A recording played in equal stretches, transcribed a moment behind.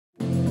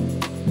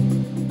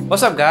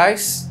What's up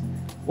guys?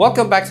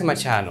 Welcome back to my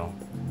channel.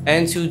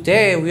 And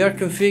today we are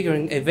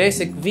configuring a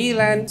basic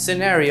VLAN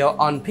scenario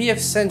on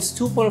pfSense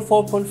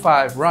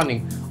 2.4.5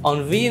 running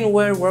on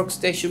VMware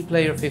Workstation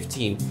Player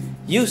 15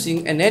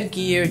 using a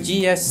Netgear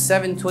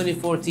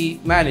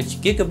GS724T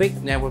managed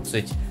gigabit network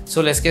switch.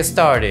 So let's get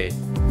started.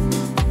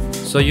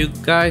 So you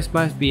guys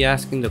must be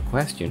asking the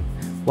question,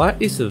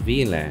 what is a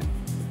VLAN?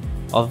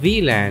 A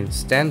VLAN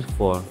stands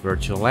for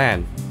Virtual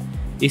LAN.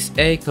 It's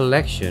a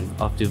collection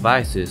of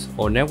devices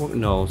or network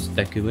nodes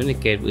that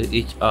communicate with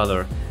each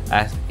other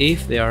as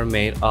if they are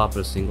made of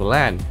a single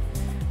LAN,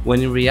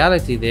 when in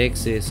reality they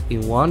exist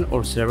in one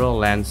or several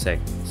LAN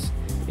segments.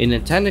 In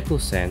a technical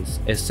sense,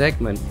 a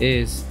segment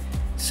is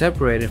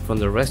separated from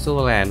the rest of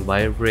the LAN by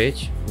a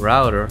bridge,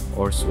 router,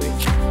 or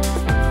switch.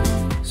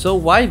 So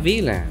why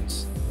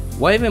VLANs?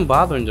 Why even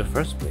bother in the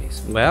first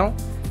place? Well,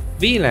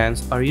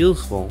 VLANs are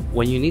useful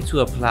when you need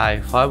to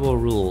apply firewall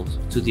rules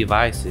to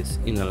devices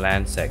in a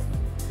LAN segment.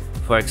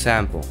 For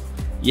example,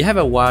 you have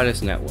a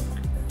wireless network,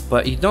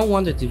 but you don't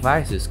want the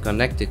devices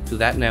connected to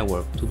that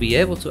network to be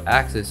able to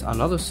access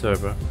another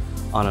server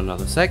on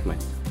another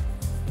segment.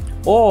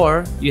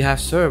 Or you have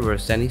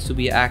servers that needs to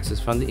be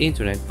accessed from the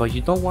internet, but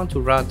you don't want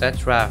to route that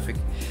traffic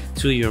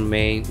to your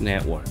main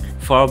network.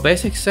 For our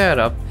basic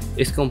setup,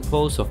 it's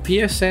composed of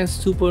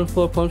pfSense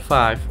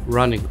 2.4.5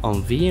 running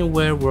on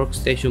VMware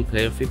Workstation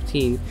Player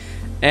 15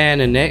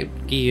 and a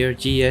Netgear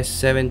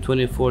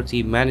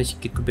GS724T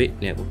managed gigabit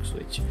network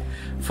switch.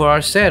 For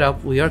our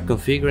setup, we are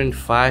configuring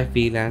 5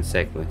 VLAN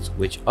segments,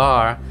 which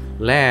are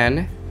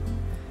LAN,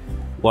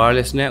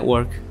 wireless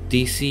network,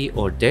 DC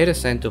or data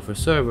center for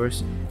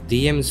servers,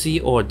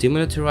 DMZ or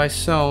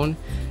demilitarized zone,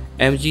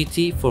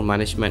 MGT for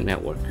management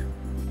network.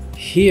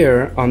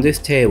 Here on this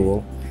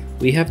table,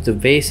 we have the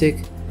basic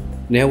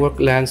network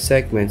LAN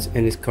segments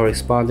and its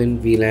corresponding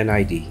VLAN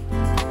ID.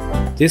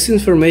 This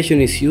information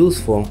is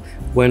useful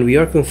when we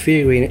are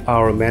configuring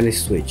our managed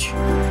switch.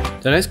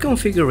 The next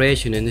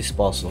configuration in this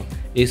puzzle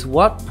is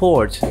what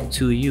port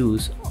to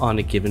use on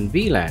a given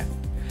VLAN.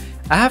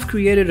 I have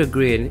created a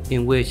grid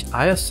in which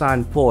I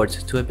assign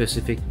ports to a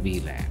specific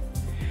VLAN.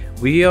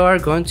 We are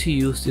going to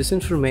use this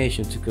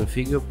information to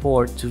configure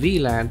port to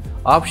VLAN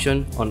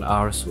option on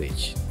our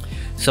switch.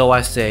 So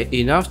I say,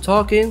 enough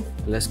talking,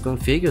 let's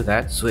configure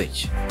that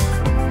switch.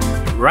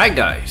 Right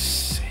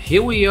guys,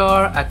 here we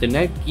are at the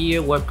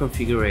Netgear web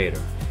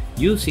configurator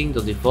using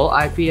the default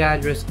IP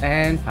address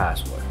and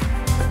password.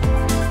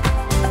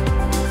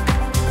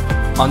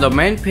 On the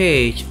main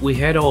page, we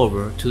head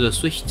over to the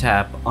switch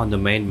tab on the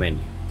main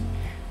menu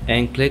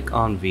and click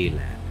on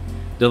VLAN.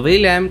 The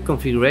VLAN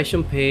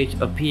configuration page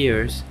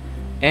appears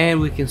and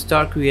we can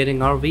start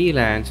creating our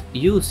VLANs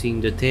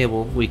using the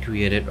table we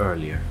created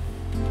earlier.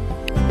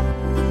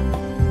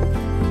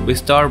 We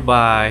start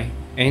by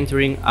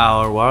entering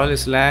our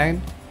wireless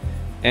LAN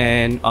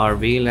and our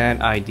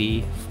VLAN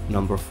ID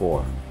number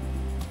 4.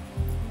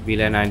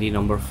 VLAN ID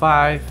number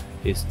 5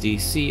 is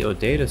DC or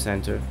data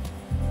center.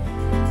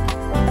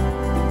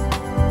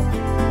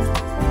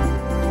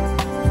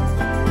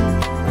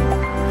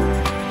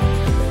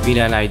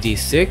 VLAN ID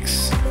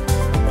 6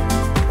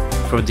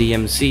 for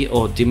DMZ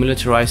or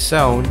demilitarized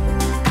zone.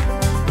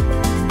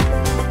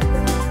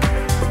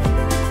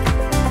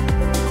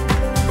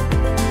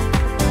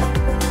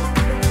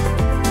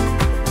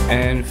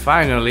 And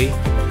finally,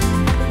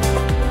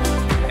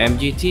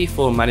 MGT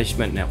for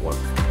management network.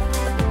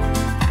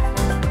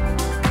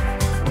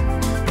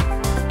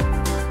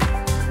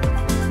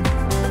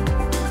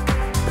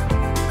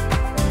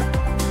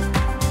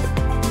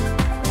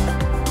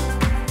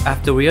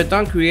 After we are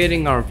done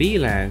creating our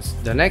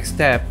VLANs, the next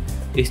step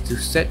is to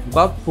set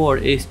what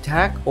port is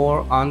tagged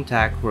or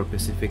untagged for a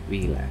specific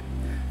VLAN.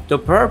 The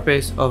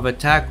purpose of a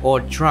tag or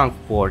trunk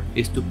port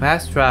is to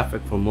pass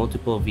traffic from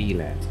multiple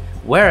VLANs,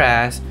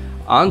 whereas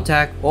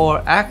untagged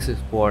or access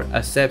port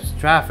accepts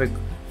traffic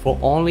for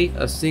only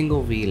a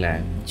single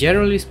VLAN.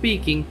 Generally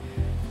speaking,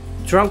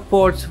 trunk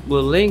ports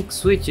will link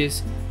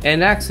switches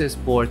and access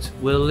ports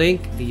will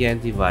link the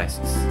end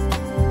devices.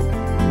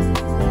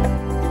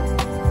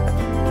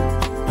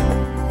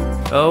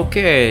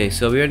 Okay,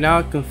 so we are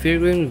now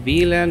configuring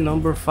VLAN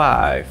number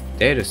 5,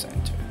 data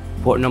center.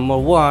 Port number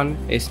 1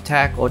 is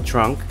tag or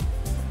trunk.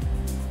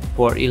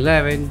 Port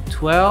 11,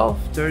 12,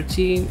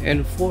 13,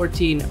 and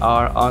 14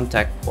 are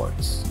untagged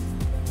ports.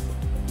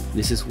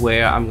 This is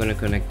where I'm going to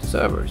connect the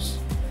servers.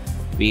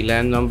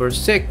 VLAN number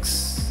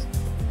 6.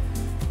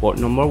 Port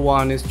number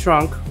 1 is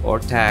trunk or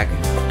tag.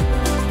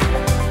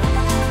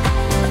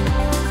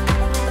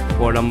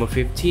 Port number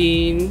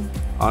 15,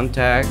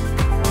 untagged.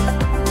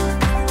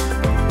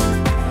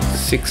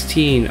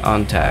 16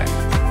 untagged.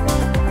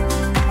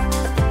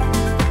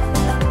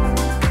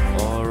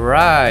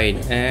 Alright,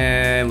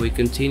 and we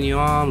continue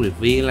on with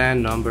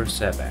VLAN number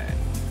 7.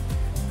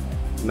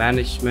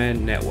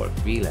 Management network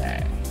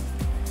VLAN.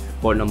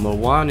 Port number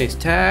 1 is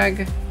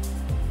tag.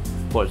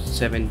 Port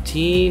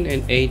 17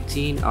 and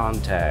 18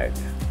 untagged.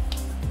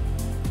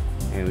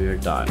 And we are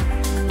done.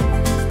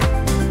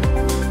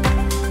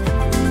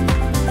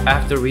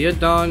 After we are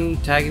done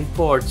tagging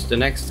ports, the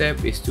next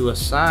step is to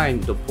assign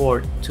the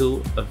port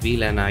to a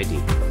VLAN ID.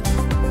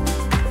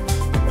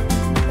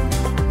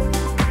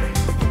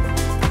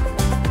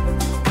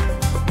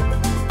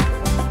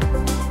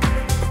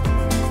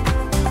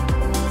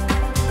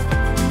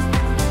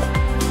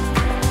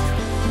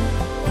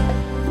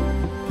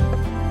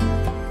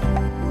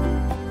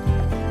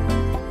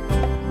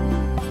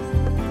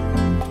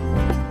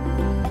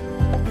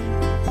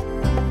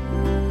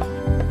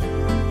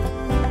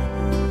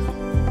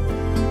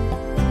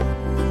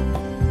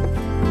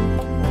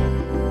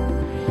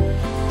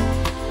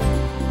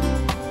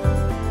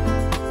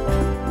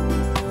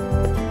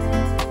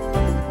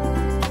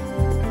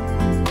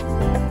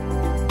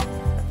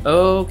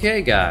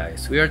 Okay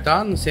guys, we are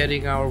done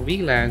setting our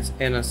VLANs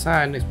and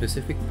assign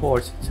specific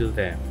ports to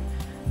them.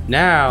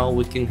 Now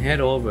we can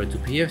head over to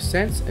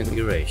pfSense and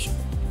configuration.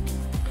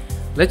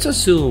 Let's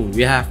assume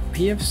you have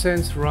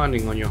pfSense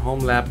running on your home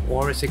lab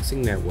or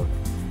existing network.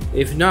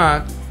 If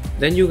not,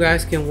 then you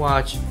guys can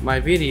watch my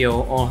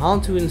video on how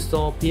to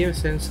install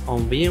pfSense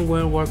on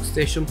VMware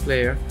Workstation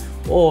Player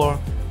or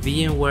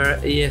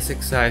VMware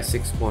ESXi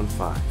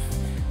 6.5.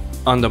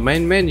 On the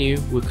main menu,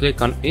 we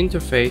click on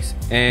Interface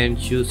and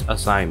choose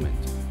Assignment.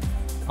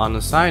 On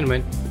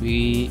Assignment,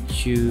 we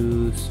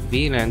choose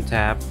VLAN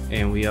tab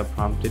and we are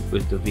prompted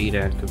with the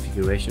VLAN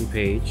configuration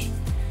page.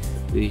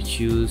 We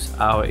choose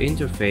our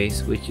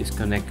interface, which is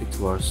connected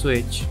to our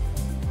switch.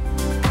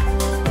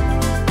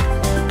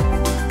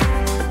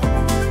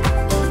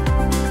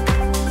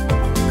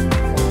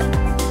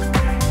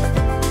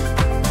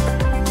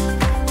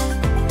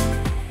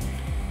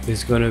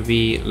 It's going to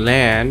be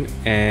LAN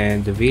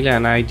and the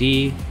VLAN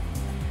ID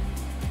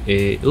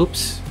the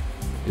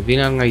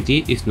VLAN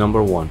ID is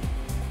number 1.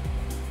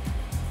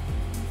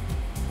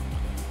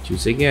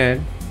 Choose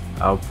again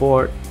our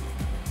port,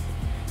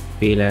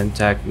 VLAN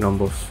tag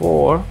number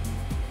 4,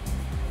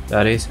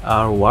 that is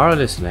our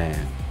wireless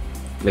LAN.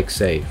 Click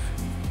Save.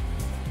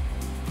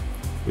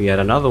 We add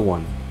another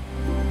one.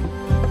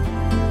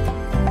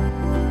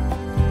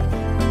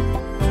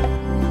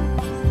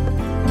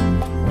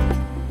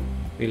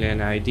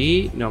 VLAN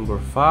ID number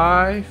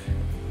 5,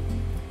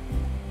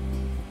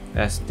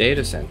 that's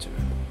data center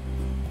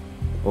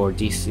or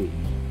DC.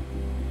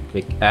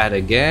 Click Add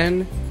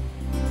again.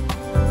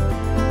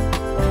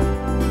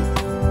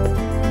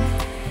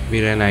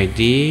 VLAN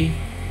ID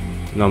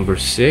number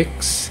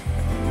 6,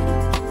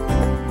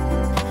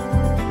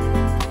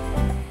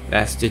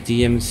 that's the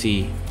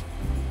DMC.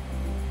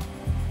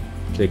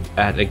 Click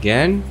Add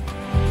again.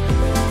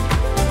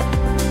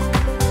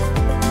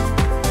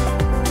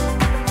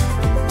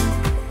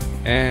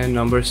 And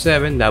number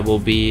 7, that will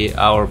be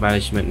our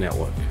management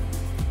network.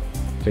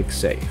 Click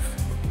Save.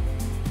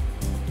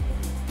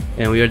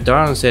 And we are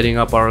done setting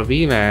up our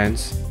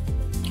VLANs.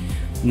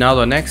 Now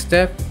the next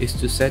step is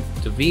to set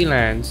the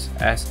VLANs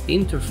as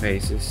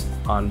interfaces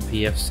on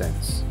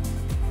pfSense.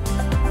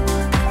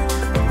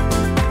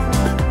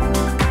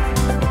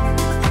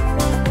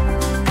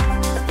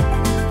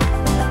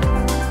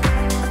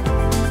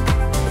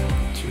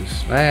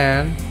 Choose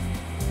LAN,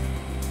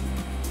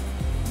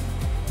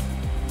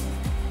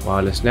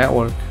 wireless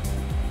network,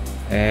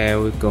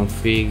 and we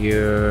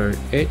configure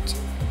it.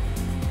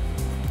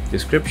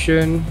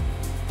 Description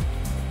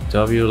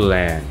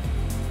WLAN.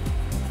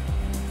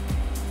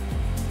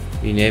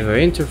 Enable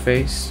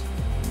interface,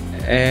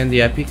 and the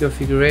IP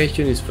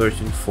configuration is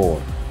version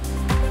 4.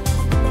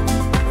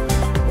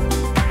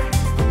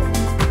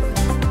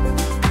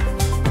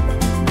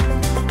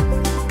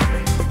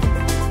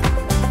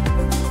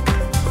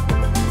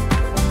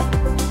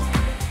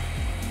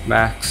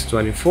 Max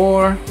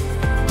 24.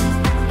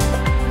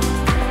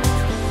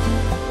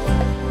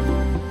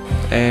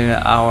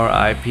 And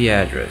our IP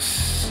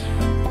address.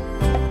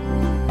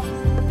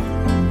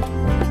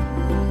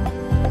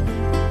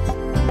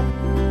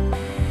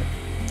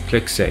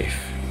 Click Save.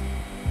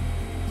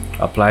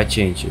 Apply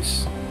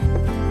changes.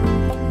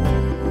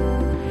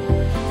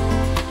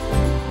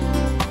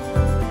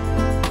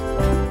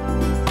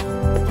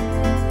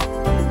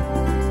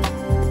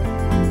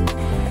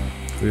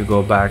 We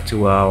go back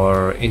to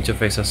our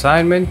interface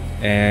assignment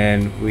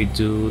and we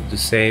do the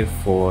same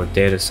for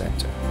data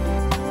center.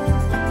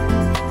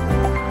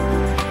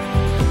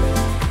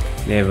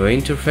 Enable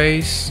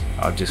interface,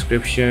 our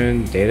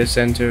description, data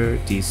center,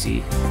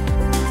 DC.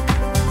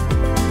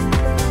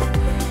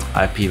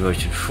 IP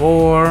version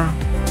 4.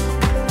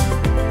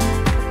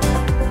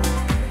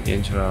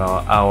 Enter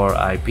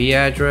our IP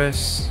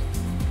address.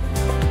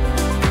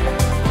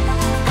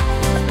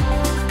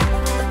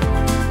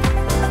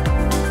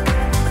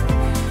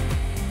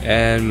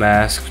 And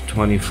mask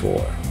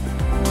 24.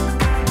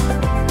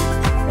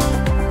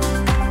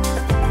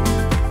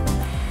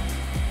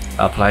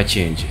 Apply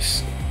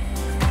changes.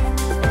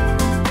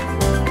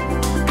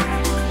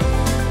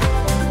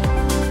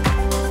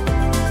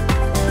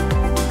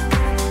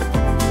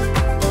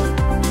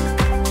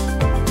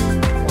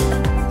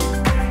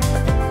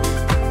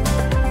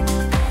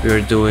 We're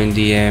doing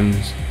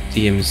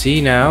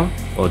DMZ now,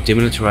 or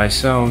demilitarized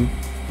zone.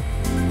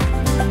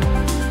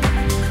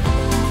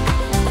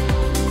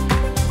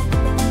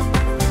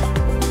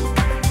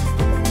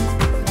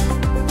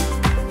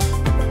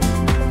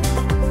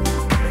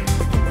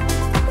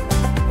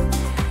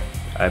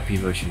 IP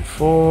version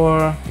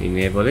 4,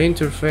 enable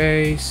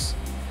interface,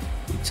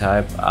 we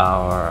type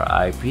our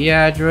IP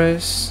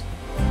address,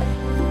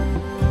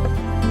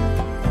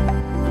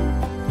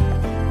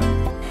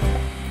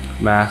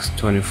 mask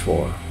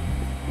 24.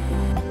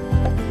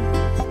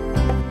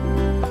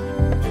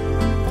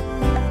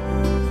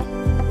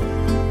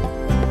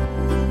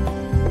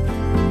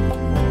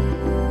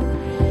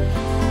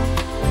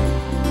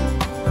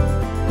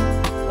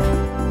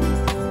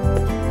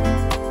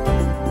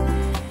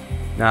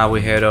 Now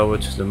we head over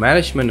to the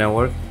management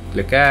network,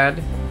 click add.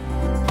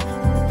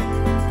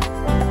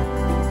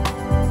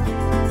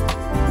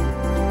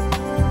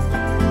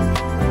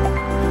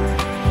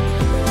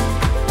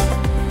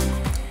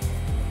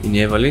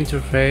 Enable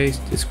interface,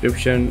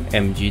 description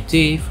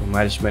MGT for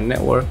management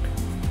network.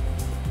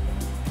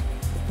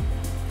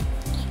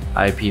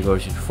 IP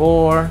version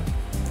 4,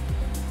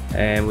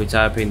 and we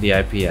type in the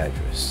IP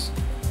address.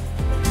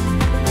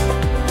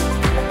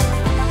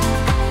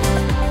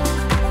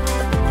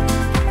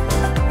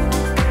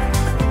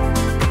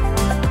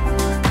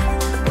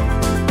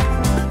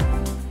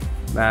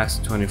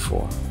 Mask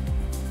 24.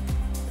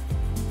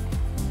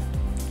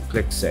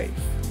 Click save.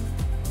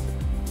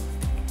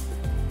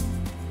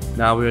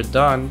 Now we're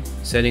done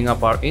setting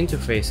up our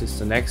interfaces.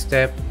 The next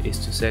step is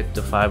to set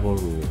the firewall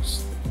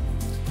rules.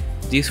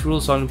 These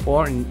rules are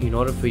important in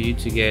order for you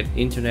to get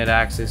internet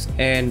access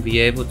and be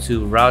able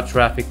to route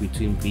traffic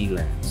between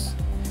VLANs.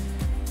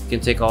 You can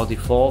take our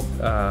default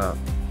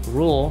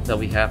rule that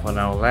we have on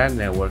our LAN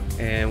network,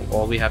 and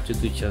all we have to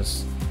do is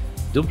just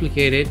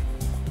duplicate it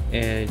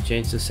and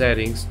change the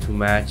settings to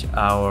match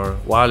our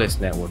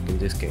wireless network in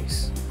this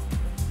case.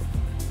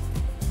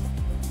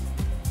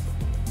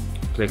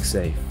 Click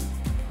save,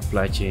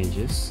 apply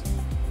changes.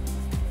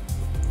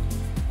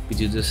 We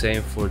do the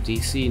same for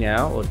DC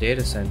now, or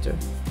data center.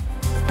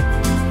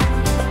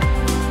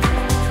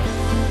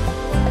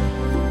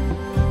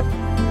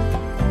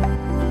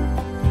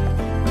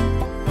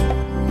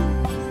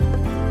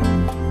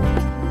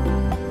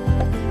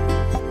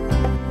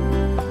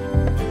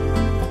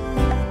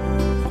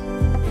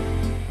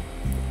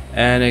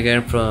 And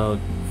again for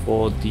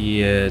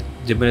the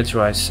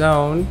demilitarized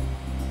zone,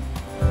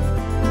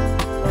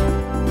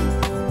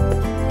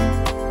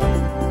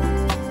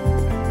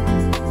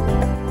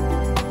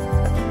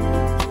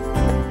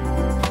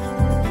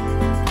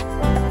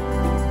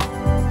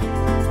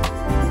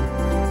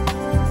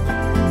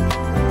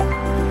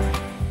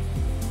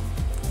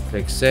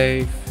 click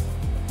save,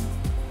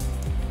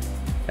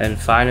 and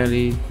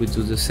finally we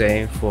do the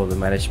same for the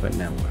management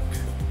network.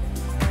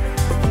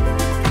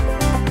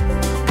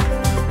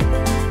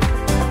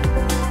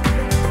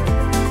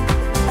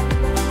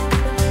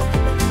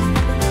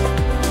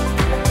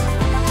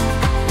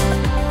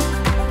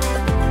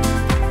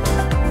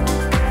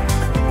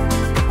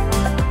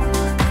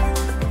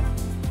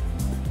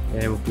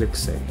 And we click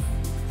save.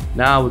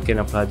 Now we can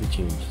apply the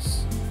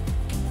changes.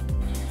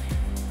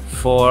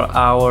 For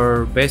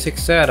our basic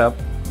setup,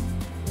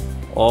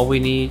 all we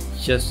need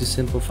is just the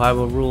simple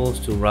firewall rules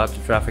to route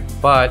the traffic,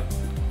 but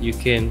you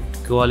can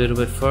go a little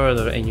bit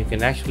further and you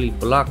can actually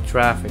block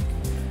traffic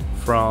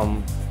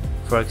from,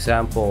 for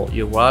example,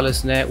 your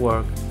wireless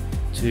network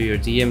to your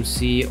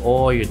DMC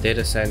or your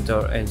data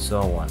center and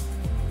so on.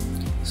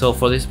 So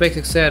for this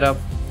basic setup,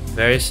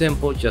 very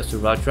simple, just to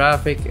route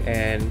traffic,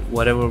 and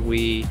whatever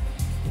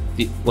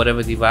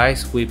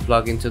device we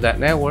plug into that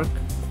network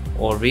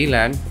or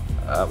VLAN,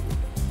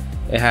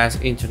 it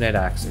has internet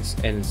access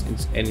and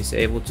it's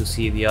able to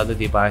see the other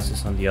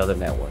devices on the other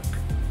network.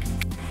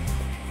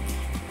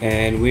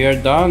 And we are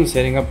done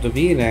setting up the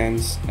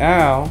VLANs.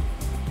 Now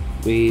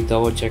we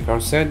double check our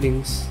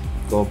settings,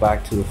 go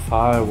back to the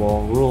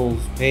firewall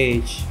rules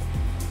page,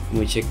 and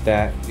we check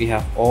that we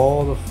have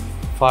all the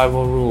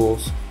firewall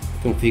rules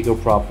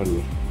configured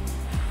properly.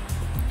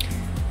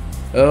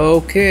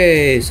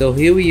 Okay, so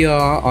here we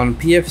are on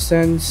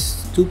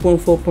pfSense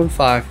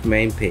 2.4.5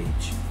 main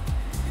page,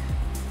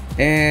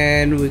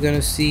 and we're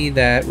gonna see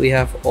that we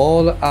have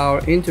all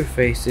our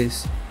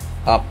interfaces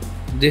up.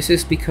 This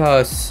is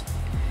because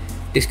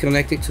it's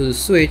connected to the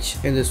switch,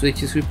 and the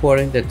switch is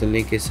reporting that the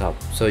link is up.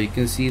 So you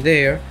can see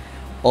there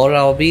all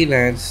our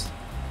VLANs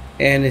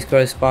and its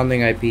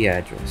corresponding IP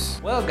address.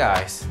 Well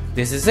guys,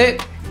 this is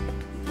it.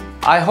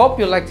 I hope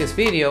you like this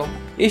video.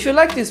 If you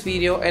like this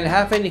video and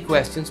have any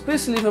questions,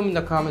 please leave them in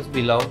the comments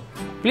below.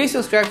 Please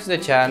subscribe to the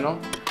channel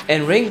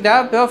and ring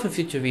that bell for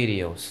future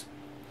videos.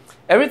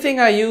 Everything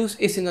I use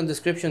is in the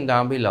description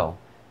down below.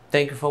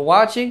 Thank you for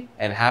watching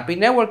and happy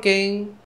networking!